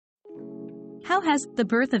How has The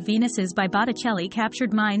Birth of Vanities by Botticelli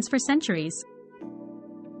captured minds for centuries?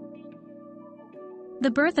 The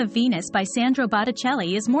Birth of Venus by Sandro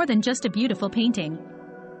Botticelli is more than just a beautiful painting.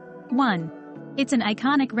 1. It's an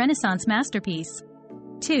iconic Renaissance masterpiece.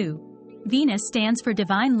 2. Venus stands for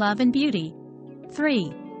divine love and beauty. 3.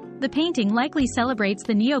 The painting likely celebrates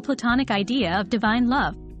the Neoplatonic idea of divine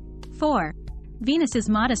love. 4. Venus's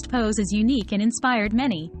modest pose is unique and inspired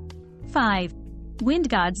many. 5. Wind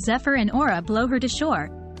gods Zephyr and Aura blow her to shore.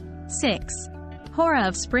 6. Hora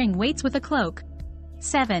of spring waits with a cloak.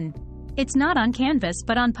 7. It's not on canvas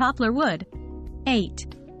but on poplar wood. 8.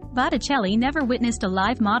 Botticelli never witnessed a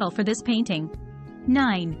live model for this painting.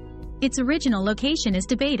 9. Its original location is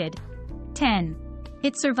debated. 10.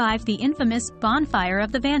 It survived the infamous Bonfire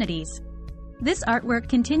of the Vanities. This artwork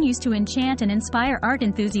continues to enchant and inspire art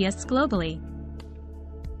enthusiasts globally.